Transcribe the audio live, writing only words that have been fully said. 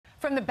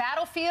From the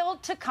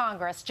battlefield to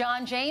Congress,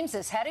 John James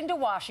is heading to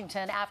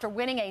Washington after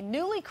winning a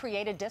newly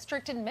created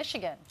district in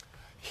Michigan.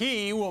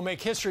 He will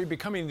make history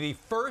becoming the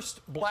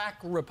first black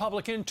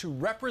Republican to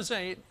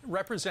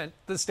represent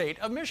the state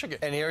of Michigan.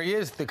 And here he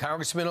is, the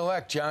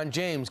Congressman-elect, John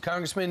James.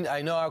 Congressman,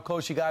 I know how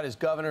close you got as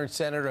governor and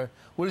senator.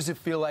 What does it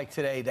feel like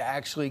today to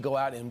actually go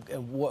out and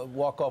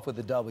walk off with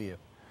a W?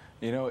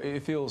 You know,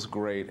 it feels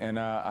great, and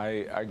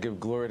I give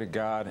glory to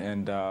God,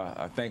 and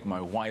I thank my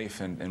wife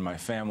and my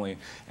family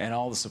and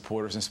all the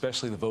supporters, and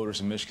especially the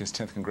voters in Michigan's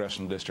 10th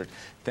Congressional District.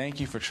 Thank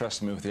you for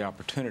trusting me with the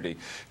opportunity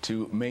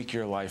to make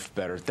your life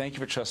better. Thank you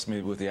for trusting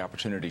me with the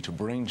opportunity to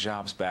bring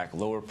jobs back,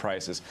 lower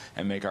prices,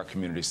 and make our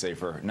community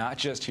safer, not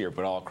just here,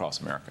 but all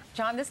across America.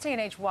 John, this day and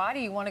age, why do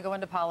you want to go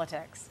into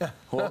politics?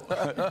 Well,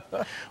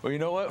 you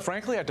know what?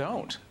 Frankly, I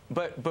don't.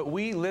 But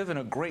we live in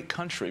a great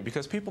country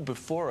because people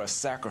before us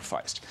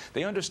sacrificed.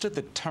 They understood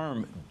the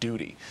term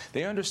duty.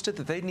 They understood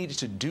that they needed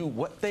to do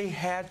what they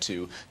had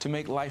to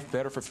make life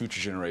better for future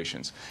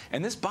generations.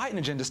 And this Biden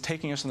agenda is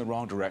taking us in the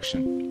wrong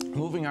direction,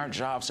 moving our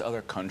jobs to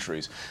other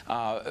countries,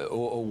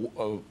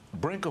 a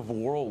brink of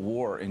world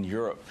war in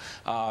Europe,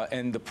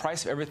 and the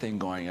price of everything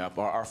going up.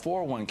 Our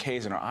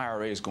 401ks and our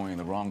IRAs going in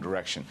the wrong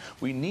direction.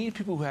 We need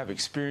people who have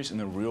experience in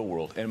the real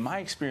world. And my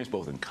experience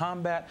both in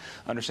combat,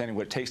 understanding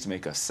what it takes to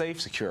make us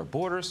safe, secure our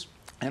borders,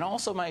 and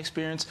also my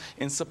experience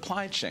in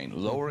supply chain,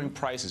 lowering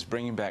prices,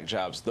 bringing back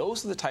jobs.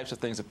 Those are the types of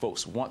things that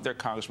folks want their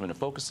congressman to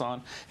focus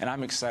on, and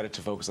I'm excited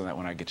to focus on that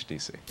when I get to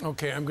D.C.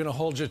 Okay, I'm going to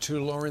hold you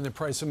to lowering the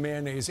price of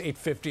mayonnaise.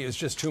 $8.50 is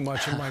just too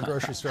much in my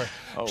grocery store.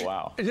 Oh,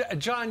 wow.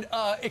 John,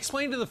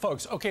 explain to the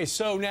folks. Okay,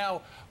 so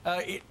now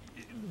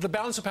the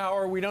balance of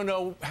power, we don't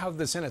know how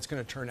the Senate's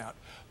going to turn out.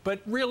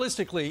 But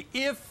realistically,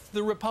 if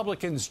the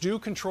Republicans do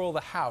control the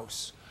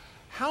House,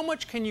 how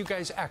much can you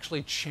guys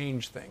actually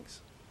change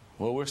things?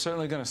 Well, we're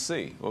certainly going to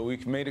see. Well,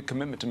 we've made a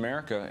commitment to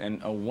America,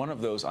 and one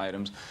of those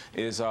items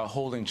is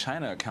holding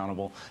China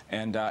accountable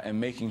and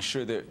making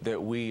sure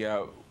that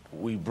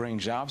we bring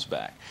jobs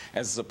back.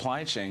 As a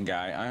supply chain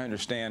guy, I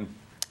understand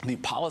the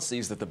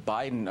policies that the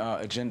Biden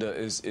agenda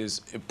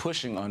is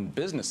pushing on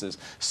businesses,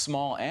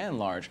 small and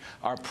large,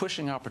 are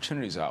pushing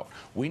opportunities out.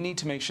 We need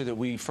to make sure that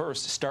we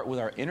first start with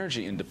our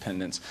energy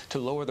independence to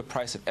lower the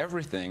price of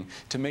everything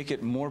to make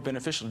it more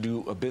beneficial to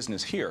do a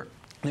business here.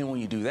 Then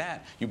when you do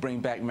that, you bring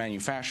back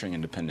manufacturing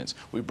independence.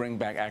 We bring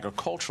back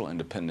agricultural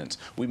independence.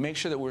 We make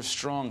sure that we're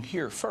strong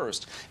here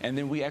first, and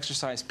then we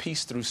exercise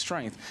peace through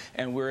strength,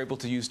 and we're able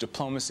to use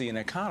diplomacy and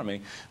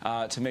economy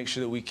to make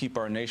sure that we keep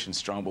our nation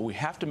strong. But we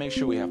have to make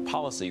sure we have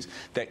policies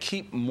that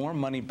keep more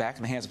money back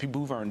in the hands of people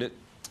who've earned it,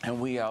 and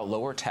we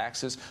lower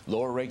taxes,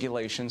 lower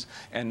regulations,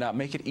 and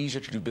make it easier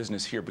to do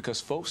business here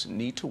because folks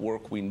need to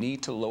work. We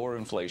need to lower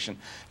inflation,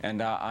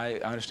 and I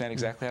understand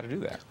exactly how to do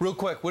that. Real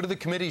quick, what are the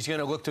committees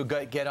going to look to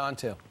get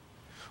onto?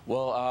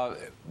 Well,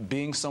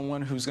 being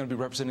someone who's going to be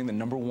representing the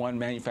 #1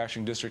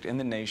 manufacturing district in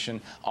the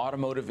nation,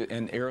 automotive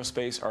and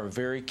aerospace are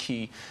very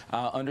key.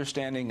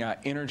 Understanding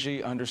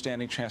energy,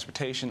 understanding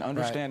transportation,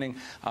 understanding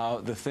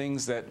the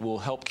things that will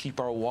help keep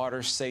our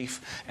water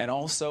safe, and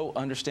also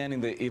understanding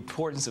the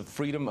importance of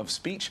freedom of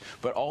speech,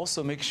 but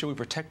also making sure we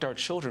protect our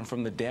children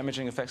from the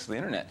damaging effects of the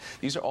internet.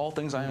 These are all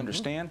things I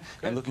understand,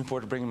 and looking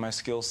forward to bringing my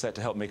skill set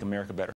to help make America better.